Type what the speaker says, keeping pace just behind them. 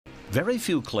Very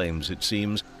few claims, it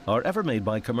seems, are ever made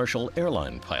by commercial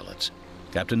airline pilots.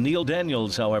 Captain Neil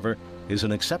Daniels, however, is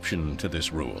an exception to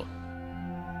this rule.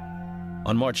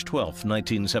 On March 12,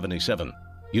 1977,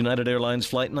 United Airlines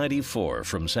Flight 94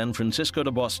 from San Francisco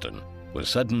to Boston was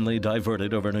suddenly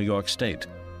diverted over New York State.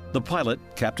 The pilot,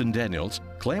 Captain Daniels,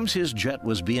 claims his jet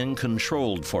was being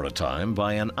controlled for a time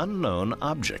by an unknown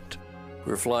object.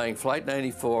 We were flying Flight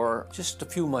 94 just a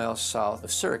few miles south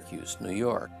of Syracuse, New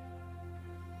York.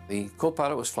 The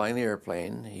co-pilot was flying the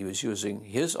airplane. He was using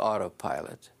his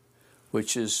autopilot,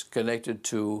 which is connected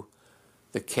to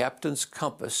the captain's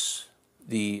compass.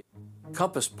 The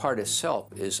compass part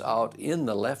itself is out in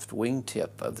the left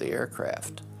wingtip of the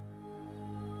aircraft.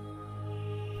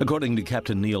 According to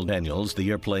Captain Neil Daniels, the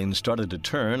airplane started to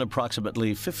turn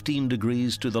approximately 15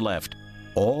 degrees to the left,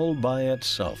 all by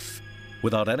itself,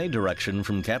 without any direction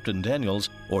from Captain Daniels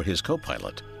or his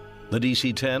co-pilot. The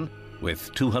DC-10,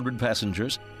 with 200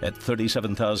 passengers at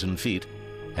 37,000 feet,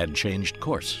 had changed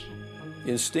course.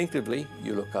 Instinctively,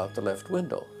 you look out the left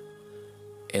window,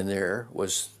 and there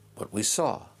was what we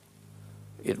saw.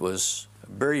 It was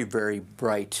a very, very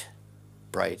bright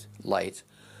light.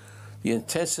 The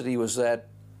intensity was that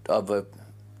of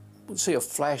let's say a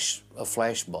flash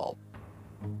bulb.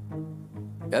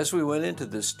 As we went into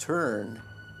this turn,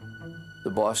 the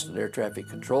Boston Air Traffic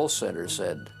Control Center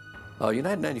said,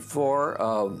 United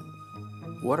 94,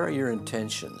 what are your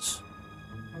intentions?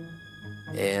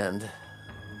 And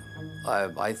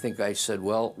I think I said,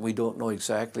 well, we don't know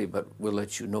exactly, but we'll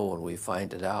let you know when we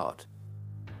find it out.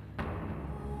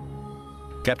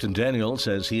 Captain Daniels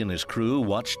says he and his crew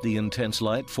watched the intense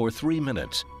light for 3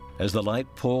 minutes as the light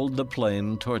pulled the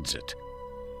plane towards it.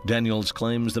 Daniels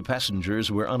claims the passengers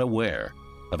were unaware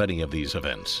of any of these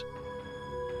events.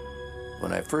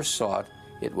 When I first saw it,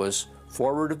 it was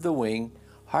forward of the wing,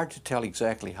 hard to tell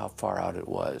exactly how far out it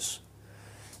was,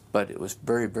 but it was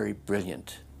very, very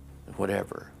brilliant,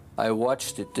 whatever. I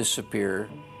watched it disappear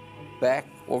back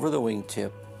over the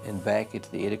wingtip and back into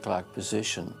the 8 o'clock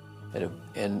position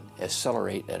and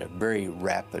accelerate at a very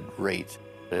rapid rate.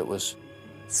 It was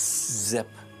zip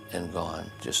and gone,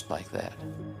 just like that.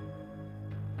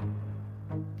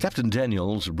 Captain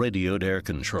Daniels radioed air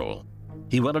control.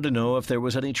 He wanted to know if there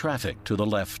was any traffic to the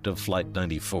left of Flight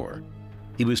 94.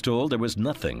 He was told there was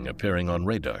nothing appearing on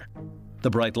radar. The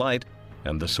bright light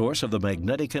and the source of the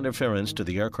magnetic interference to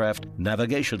the aircraft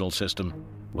navigational system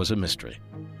was a mystery.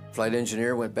 Flight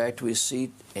engineer went back to his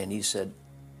seat and he said,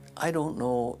 I don't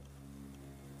know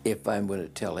if I'm going to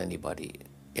tell anybody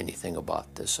anything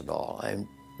about this at all. I'm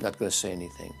not going to say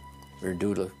anything. We're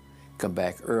due to come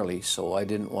back early, so I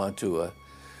didn't want to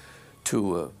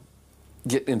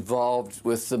get involved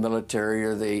with the military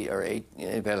or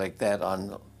anybody like that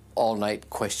on all-night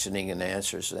questioning and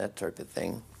answers and that type of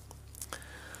thing.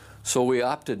 So we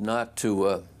opted not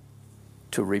to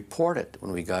report it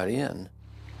when we got in.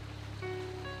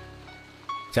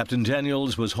 Captain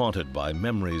Daniels was haunted by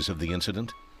memories of the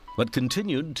incident, but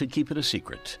continued to keep it a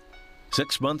secret.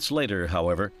 6 months later,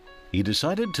 however, he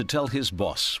decided to tell his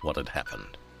boss what had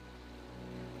happened.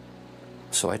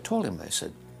 So I told him, I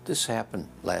said, this happened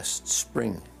last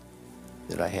spring,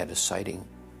 that I had a sighting.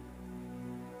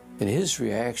 And his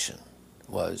reaction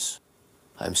was,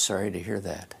 I'm sorry to hear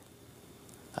that.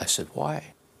 I said,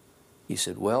 why? He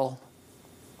said, well,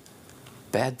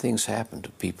 bad things happen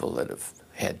to people that have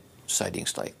had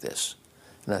sightings like this.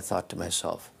 And I thought to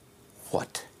myself,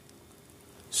 what?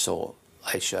 So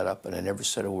I shut up and I never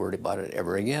said a word about it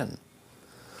ever again.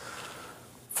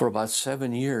 For about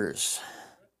 7 years.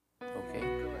 Okay.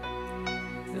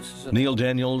 Neil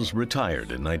Daniels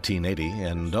retired in 1980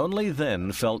 and only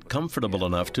then felt comfortable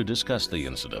enough to discuss the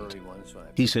incident.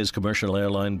 He says commercial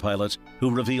airline pilots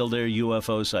who reveal their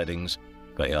UFO sightings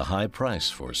pay a high price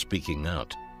for speaking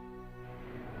out.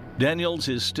 Daniels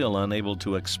is still unable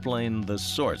to explain the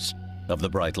source of the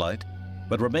bright light,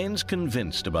 but remains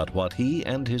convinced about what he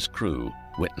and his crew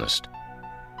witnessed.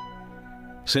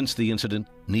 Since the incident,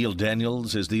 Neil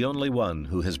Daniels is the only one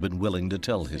who has been willing to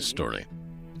tell his story.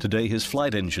 Today, his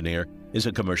flight engineer is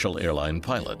a commercial airline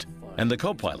pilot, and the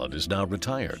co-pilot is now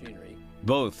retired.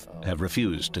 Both have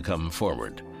refused to come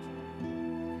forward.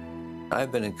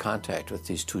 I've been in contact with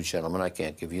these two gentlemen. I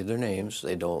can't give you their names.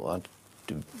 They don't want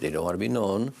to be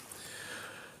known.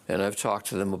 And I've talked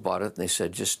to them about it, and they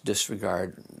said, just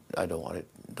disregard. I don't want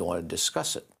to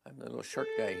discuss it. I'm the little short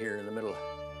guy here in the middle.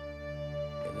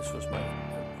 And this was my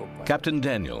co-pilot. Captain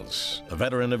Daniels, a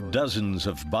veteran of dozens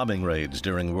of bombing raids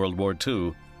during World War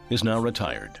II, is now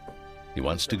retired. He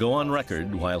wants to go on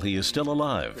record while he is still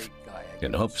alive,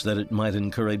 in hopes that it might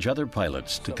encourage other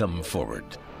pilots to come forward.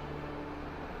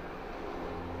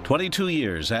 22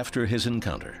 years after his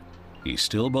encounter, he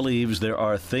still believes there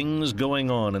are things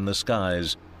going on in the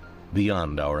skies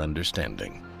beyond our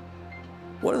understanding.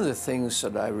 One of the things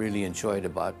that I really enjoyed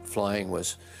about flying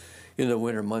was, in the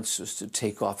winter months, was to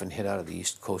take off and head out of the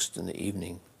East Coast in the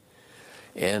evening.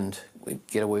 And we'd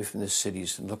get away from the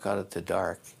cities and look out at the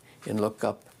dark and look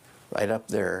up, right up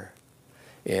there,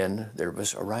 and there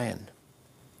was Orion.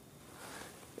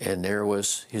 And there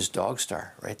was his dog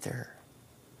star right there.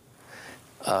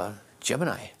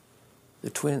 Gemini, the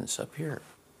twins up here.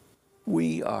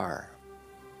 We are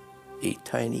a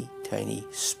tiny, tiny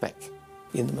speck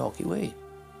in the Milky Way,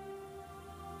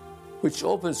 which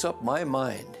opens up my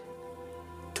mind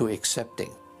to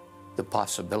accepting the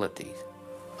possibility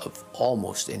of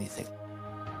almost anything.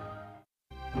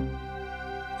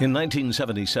 In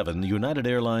 1977, United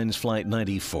Airlines Flight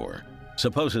 94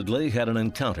 supposedly had an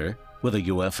encounter with a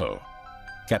UFO.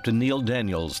 Captain Neil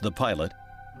Daniels, the pilot,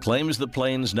 claims the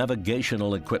plane's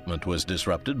navigational equipment was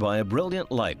disrupted by a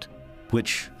brilliant light,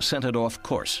 which sent it off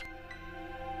course.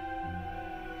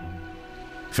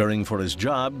 Fearing for his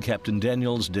job, Captain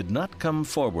Daniels did not come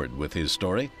forward with his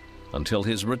story until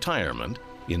his retirement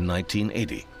in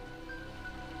 1980.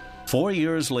 4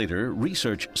 years later,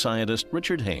 research scientist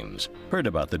Richard Haines heard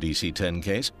about the DC-10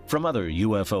 case from other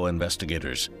UFO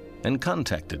investigators and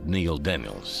contacted Neil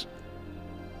Daniels.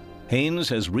 Haines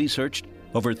has researched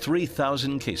over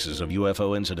 3,000 cases of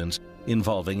UFO incidents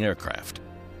involving aircraft.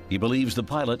 He believes the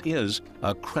pilot is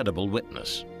a credible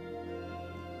witness.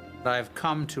 I've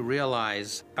come to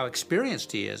realize how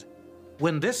experienced he is.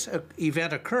 When this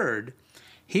event occurred,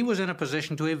 he was in a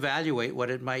position to evaluate what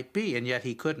it might be, and yet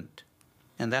he couldn't.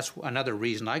 And that's another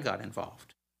reason I got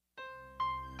involved.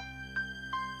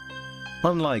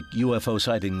 Unlike UFO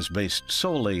sightings based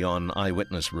solely on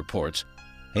eyewitness reports,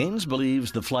 Haines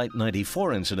believes the Flight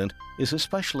 94 incident is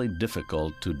especially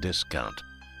difficult to discount.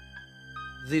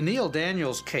 The Neil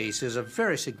Daniels case is a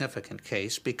very significant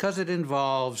case because it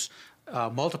involves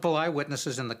multiple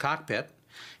eyewitnesses in the cockpit.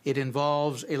 It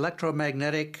involves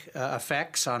electromagnetic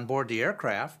effects on board the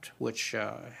aircraft, which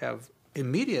have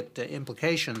immediate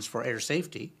implications for air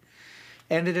safety.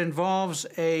 And it involves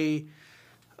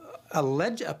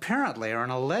apparently or an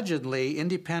allegedly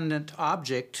independent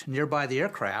object nearby the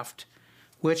aircraft,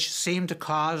 which seemed to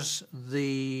cause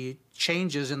the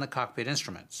changes in the cockpit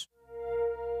instruments.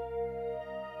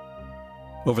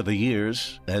 Over the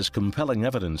years, as compelling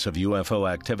evidence of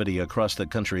UFO activity across the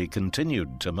country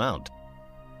continued to mount,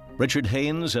 Richard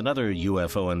Haines and other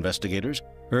UFO investigators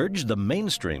urged the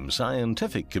mainstream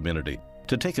scientific community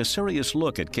to take a serious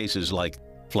look at cases like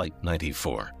Flight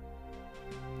 94.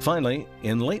 Finally,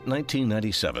 in late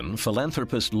 1997,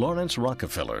 philanthropist Lawrence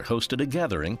Rockefeller hosted a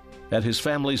gathering at his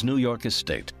family's New York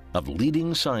estate of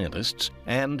leading scientists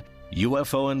and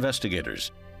UFO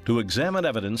investigators to examine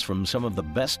evidence from some of the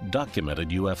best documented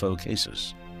UFO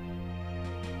cases.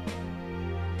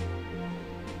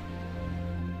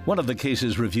 One of the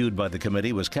cases reviewed by the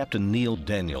committee was Captain Neil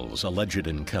Daniels' alleged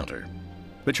encounter.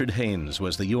 Richard Haines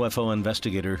was the UFO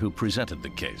investigator who presented the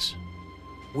case.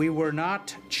 We were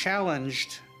not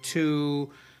challenged to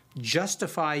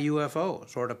justify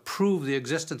UFOs or to prove the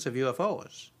existence of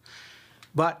UFOs,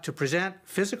 but to present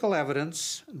physical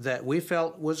evidence that we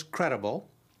felt was credible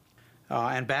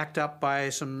and backed up by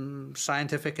some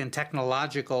scientific and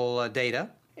technological data.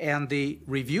 And the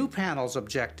review panel's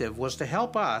objective was to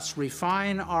help us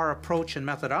refine our approach and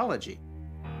methodology.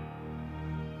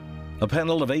 A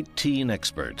panel of 18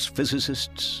 experts,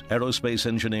 physicists, aerospace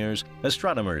engineers,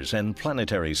 astronomers, and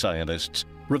planetary scientists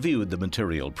reviewed the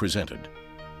material presented.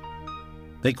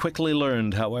 They quickly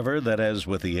learned, however, that as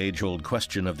with the age-old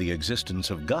question of the existence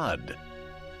of God,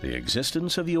 the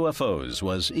existence of UFOs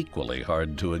was equally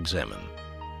hard to examine.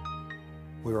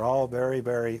 We were all very,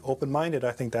 very open-minded.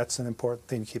 I think that's an important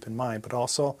thing to keep in mind. But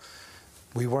also,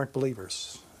 we weren't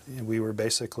believers. We were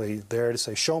basically there to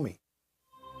say, show me.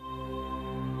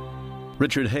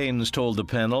 Richard Haines told the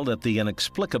panel that the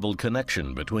inexplicable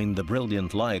connection between the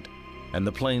brilliant light and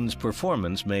the plane's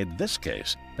performance made this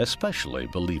case especially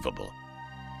believable.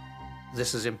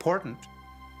 This is important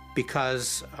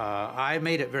because I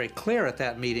made it very clear at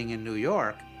that meeting in New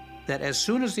York that as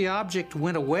soon as the object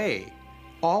went away,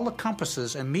 all the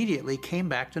compasses immediately came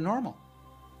back to normal.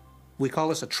 We call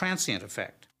this a transient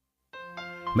effect.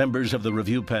 Members of the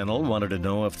review panel wanted to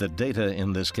know if the data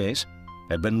in this case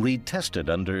had been retested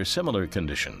under similar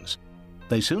conditions.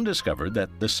 They soon discovered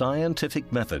that the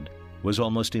scientific method was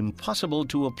almost impossible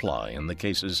to apply in the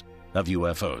cases of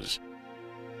UFOs.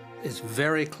 It's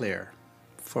very clear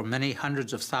for many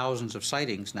hundreds of thousands of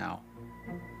sightings now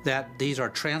that these are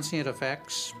transient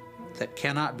effects that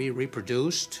cannot be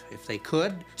reproduced. If they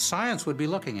could, science would be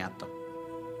looking at them.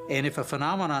 And if a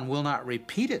phenomenon will not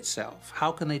repeat itself,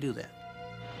 how can they do that?